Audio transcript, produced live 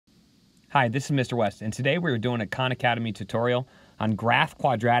Hi, this is Mr. West, and today we're doing a Khan Academy tutorial on graph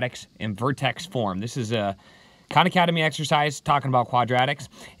quadratics and vertex form. This is a Khan Academy exercise talking about quadratics.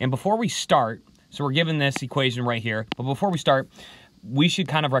 And before we start, so we're given this equation right here, but before we start, we should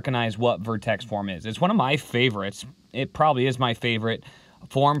kind of recognize what vertex form is. It's one of my favorites. It probably is my favorite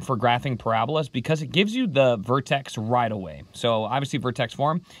form for graphing parabolas because it gives you the vertex right away. So obviously vertex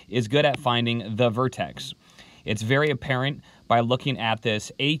form is good at finding the vertex. It's very apparent by looking at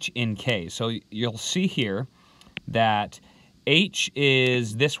this h in k. So you'll see here that h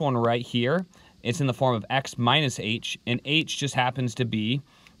is this one right here. It's in the form of x minus h, and h just happens to be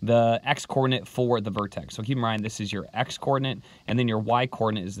the x-coordinate for the vertex. So keep in mind, this is your x-coordinate, and then your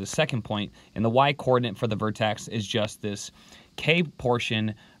y-coordinate is the second point, and the y-coordinate for the vertex is just this k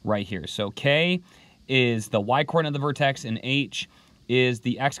portion right here. So k is the y-coordinate of the vertex, and h is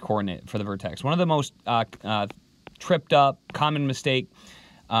the x-coordinate for the vertex. One of the most tripped up, common mistake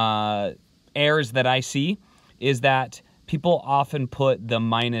errors that I see is that people often put the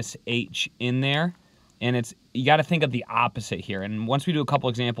minus h in there, and you got to think of the opposite here. And once we do a couple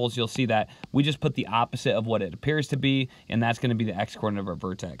examples, you'll see that we just put the opposite of what it appears to be, and that's going to be the x-coordinate of our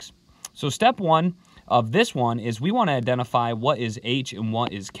vertex. So step one of this one is we want to identify what is h and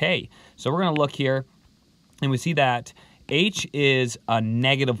what is k. So we're going to look here, and we see that h is a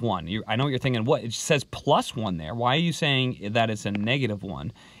 -1. I know what you're thinking, what? It says +1 there. Why are you saying that it's a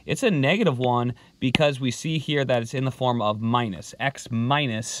 -1? It's a -1 because we see here that it's in the form of minus, x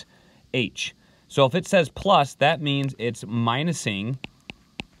minus h. So if it says plus, that means it's minusing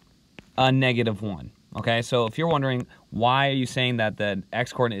a -1. Okay, so if you're wondering why are you saying that the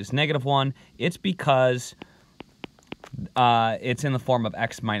x-coordinate is -1, it's because it's in the form of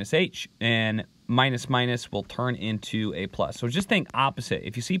x minus h, and minus minus will turn into a plus. So just think opposite.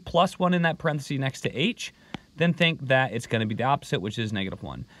 If you see +1 in that parenthesis next to h, then think that it's going to be the opposite, which is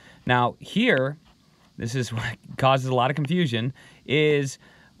 -1. Now here, this is what causes a lot of confusion, is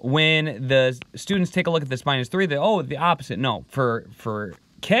when the students take a look at this -3, they, oh, the opposite. No, for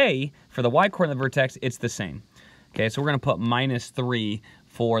k, for the y-coordinate of the vertex, it's the same. Okay, so we're going to put -3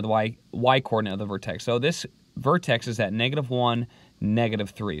 for the y-coordinate of the vertex. So this vertex is at -1,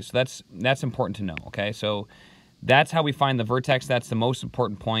 -3. So that's important to know, okay? So that's how we find the vertex. That's the most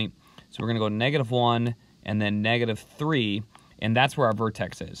important point. So we're going to go -1 and then -3, and that's where our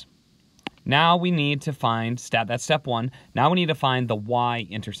vertex is. Now we need to find, that's step one. Now we need to find the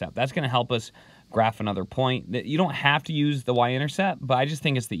y-intercept. That's going to help us graph another point. You don't have to use the y-intercept, but I just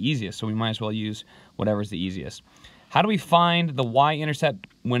think it's the easiest, so we might as well use whatever's the easiest. How do we find the y-intercept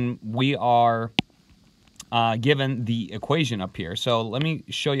when we are given the equation up here? So let me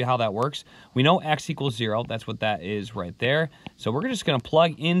show you how that works. We know x equals 0. That's what that is right there. So we're just going to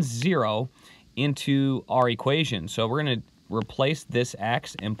plug in 0 into our equation. So we're going to replace this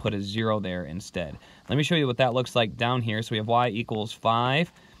x and put a 0 there instead. Let me show you what that looks like down here. So we have y equals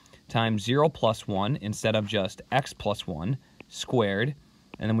 5 times 0 plus 1 instead of just x plus 1 squared,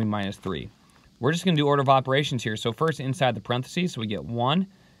 and then we minus 3. We're just going to do order of operations here. So first inside the parentheses, so we get 1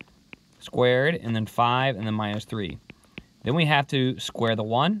 squared, and then 5, and then minus 3. Then we have to square the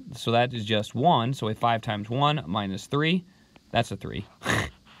 1, so that is just 1. So we have 5 times 1 minus 3. That's a 3,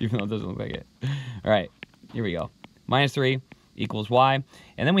 even though it doesn't look like it. All right, here we go. Minus 3 equals y.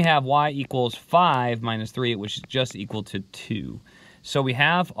 And then we have y equals 5 minus 3, which is just equal to 2. So we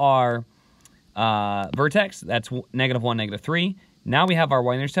have our vertex, that's -1, -3. Now we have our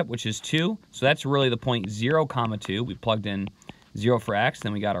y-intercept, which is 2. So that's really the point 0, 2. We plugged in 0 for x,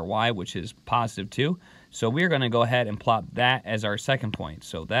 then we got our y, which is +2. So we're going to go ahead and plot that as our second point.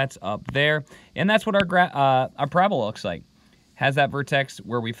 So that's up there, and that's what our parabola looks like. Has that vertex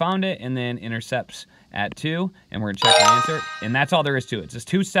where we found it, and then intercepts at 2, and we're going to check the answer, and that's all there is to it. It's a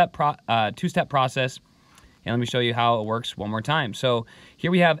two-step process, and let me show you how it works one more time. So here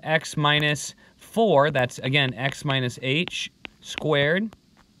we have x minus 4, that's, again, x minus h squared,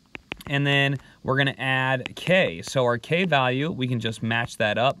 and then we're going to add k. So our k value, we can just match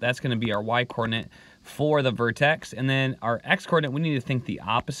that up. That's going to be our y-coordinate for the vertex. And then our x-coordinate, we need to think the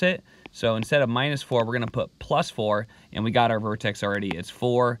opposite. So instead of -4, we're going to put +4, and we got our vertex already. It's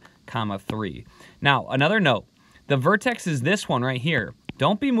 4, 3. Now, another note, the vertex is this one right here.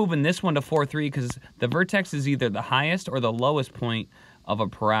 Don't be moving this one to 4, 3, because the vertex is either the highest or the lowest point of a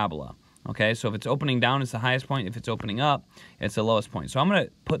parabola. Okay, so if it's opening down, it's the highest point. If it's opening up, it's the lowest point. So I'm going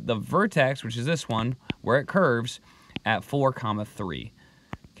to put the vertex, which is this one, where it curves, at 4, 3.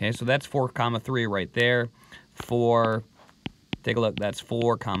 Okay, so that's 4, 3 right there. Take a look, that's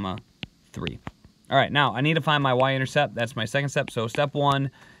 4, 3. All right, now I need to find my y-intercept. That's my second step. So step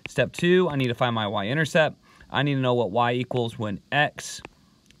 1, step 2, I need to find my y-intercept. I need to know what y equals when x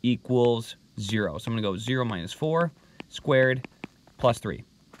equals 0. So I'm going to go 0 minus 4 squared plus 3.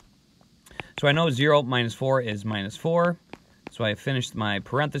 So I know 0 minus 4 is minus 4. So I finished my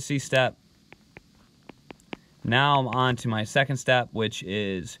parentheses step. Now I'm on to my second step, which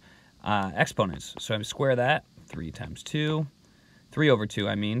is exponents. So I square that. 3 times 2. 3 over 2,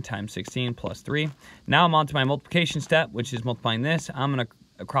 I mean, times 16 plus 3. Now I'm on to my multiplication step, which is multiplying this. I'm going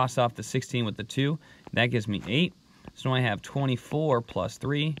to cross off the 16 with the 2. That gives me 8. So now I have 24 plus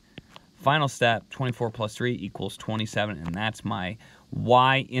 3. Final step, 24 plus 3 equals 27, and that's my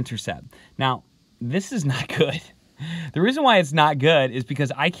y-intercept. Now, this is not good. The reason why it's not good is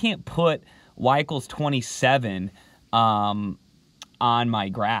because I can't put y equals 27 on my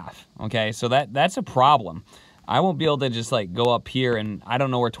graph, okay? So that's a problem. I won't be able to just like go up here, and I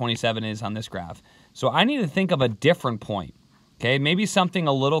don't know where 27 is on this graph. So I need to think of a different point, okay? Maybe something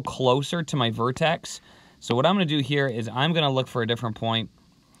a little closer to my vertex. So what I'm going to do here is I'm going to look for a different point,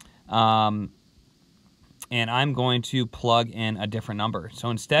 and I'm going to plug in a different number. So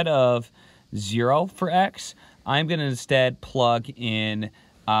instead of 0 for x, I'm going to instead plug in,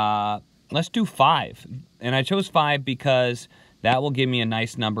 let's do 5. And I chose 5 because that will give me a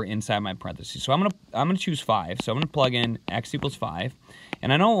nice number inside my parentheses. So I'm gonna choose 5. So I'm gonna plug in x equals 5.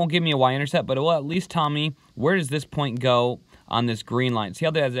 And I know it won't give me a y-intercept, but it will at least tell me where does this point go on this green line. See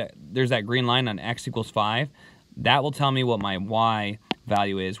how there's that green line on x equals 5? That will tell me what my y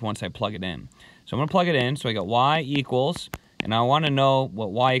value is once I plug it in. So I'm gonna plug it in. So I got y equals, and I wanna know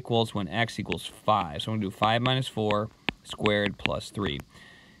what y equals when x equals 5. So I'm gonna do 5 minus 4 squared plus 3.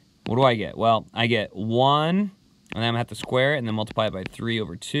 What do I get? Well, I get 1, and then I'm going to have to square it and then multiply it by 3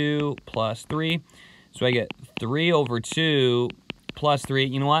 over 2 plus 3. So I get 3 over 2 plus 3.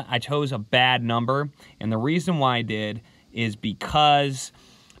 You know what? I chose a bad number. And the reason why I did is because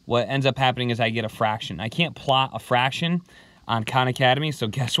what ends up happening is I get a fraction. I can't plot a fraction on Khan Academy. So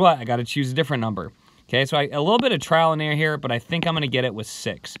guess what? I got to choose a different number. Okay, so a little bit of trial and error here, but I think I'm going to get it with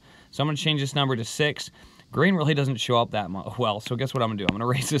 6. So I'm going to change this number to 6. Green really doesn't show up that well. So guess what I'm going to do? I'm going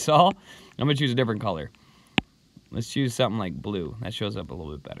to erase this all. I'm going to choose a different color. Let's choose something like blue. That shows up a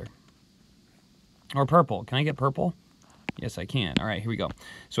little bit better. Or purple. Can I get purple? Yes, I can. All right, here we go.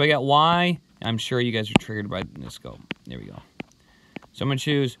 So I got y. I'm sure you guys are triggered by this. Go. There we go. So I'm going to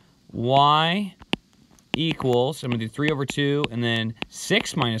choose y equals, I'm going to do 3 over 2, and then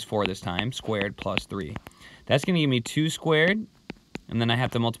 6 minus 4 this time, squared plus 3. That's going to give me 2 squared, and then I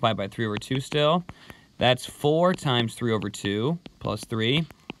have to multiply by 3 over 2 still. That's 4 times 3 over 2 plus 3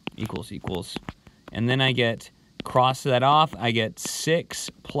 equals. And then I get, cross that off, I get 6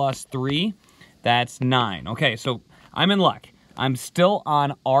 plus 3. That's 9. Okay, so I'm in luck. I'm still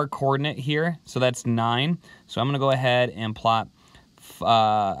on our coordinate here, so that's 9. So I'm going to go ahead and plot,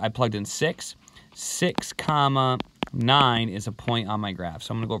 I plugged in 6. 6 comma 9 is a point on my graph.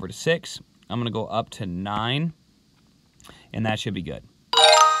 So I'm going to go over to 6. I'm going to go up to 9, and that should be good.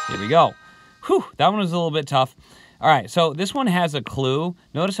 Here we go. Whew, that one was a little bit tough. All right, so this one has a clue.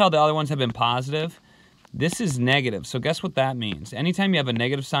 Notice how the other ones have been positive. This is negative, so guess what that means? Anytime you have a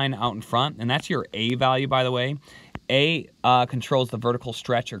negative sign out in front, and that's your A value, by the way. A controls the vertical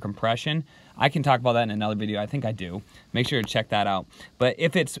stretch or compression. I can talk about that in another video. I think I do. Make sure to check that out. But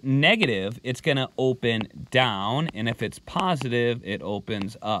if it's negative, it's going to open down, and if it's positive, it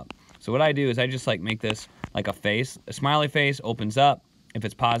opens up. So what I do is I just like make this like a face. A smiley face opens up. If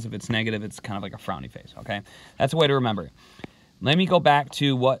it's positive, it's negative, it's kind of like a frowny face, okay? That's a way to remember. Let me go back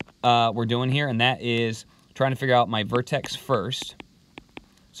to what we're doing here, and that is trying to figure out my vertex first.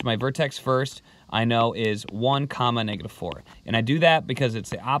 So my vertex first, I know, is 1 comma negative 4. And I do that because it's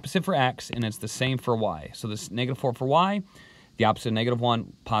the opposite for x, and it's the same for y. So this negative 4 for y, the opposite of negative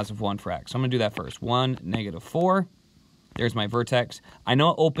 1, positive 1 for x. So I'm going to do that first. 1, negative 4. There's my vertex. I know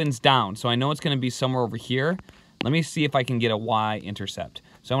it opens down, so I know it's going to be somewhere over here. Let me see if I can get a y-intercept.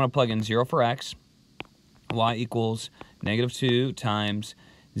 So I'm going to plug in 0 for x. Y equals negative 2 times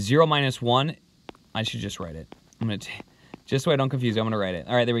 0 minus 1. I should just write it. I'm going to just so I don't confuse you, I'm going to write it.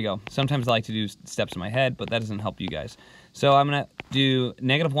 All right, there we go. Sometimes I like to do steps in my head, but that doesn't help you guys. So I'm going to do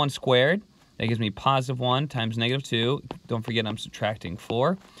negative 1 squared. That gives me positive 1 times negative 2. Don't forget I'm subtracting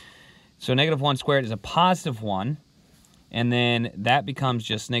 4. So negative 1 squared is a positive 1. And then that becomes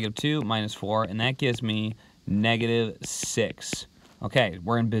just negative 2 minus 4. And that gives me negative 6. Okay,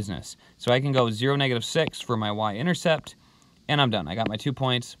 we're in business. So I can go 0, negative 6 for my y-intercept. And I'm done. I got my 2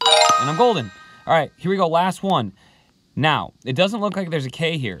 points. And I'm golden. All right, here we go. Last one. Now, it doesn't look like there's a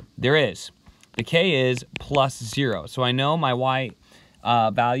k here. There is. The k is plus 0. So I know my y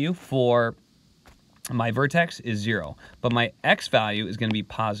value for my vertex is 0. But my x value is going to be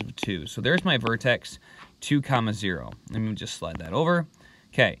positive 2. So there's my vertex, 2 comma 0. Let me just slide that over.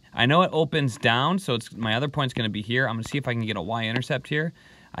 Okay, I know it opens down, so my other point's going to be here. I'm going to see if I can get a y-intercept here.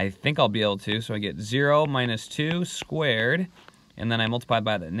 I think I'll be able to. So I get 0 minus 2 squared, and then I multiply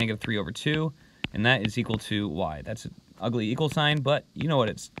by the negative 3 over 2, and that is equal to y. That's an ugly equal sign, but you know what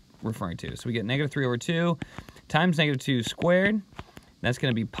it's referring to. So we get negative 3 over 2 times negative 2 squared. That's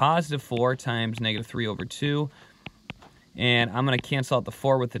going to be positive 4 times negative 3 over 2. And I'm going to cancel out the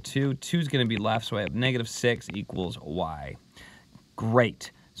 4 with the 2. 2 is going to be left, so I have negative 6 equals y.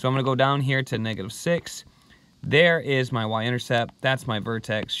 Great. So I'm going to go down here to negative 6. There is my y-intercept. That's my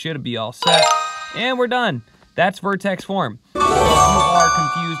vertex. Should be all set. And we're done. That's vertex form. If you are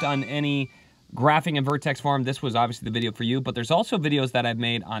confused on any graphing in vertex form, this was obviously the video for you. But there's also videos that I've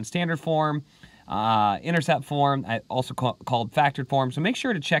made on standard form, intercept form, also called factored form. So make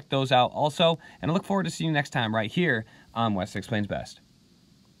sure to check those out also. And I look forward to seeing you next time right here on Wes Explains Best.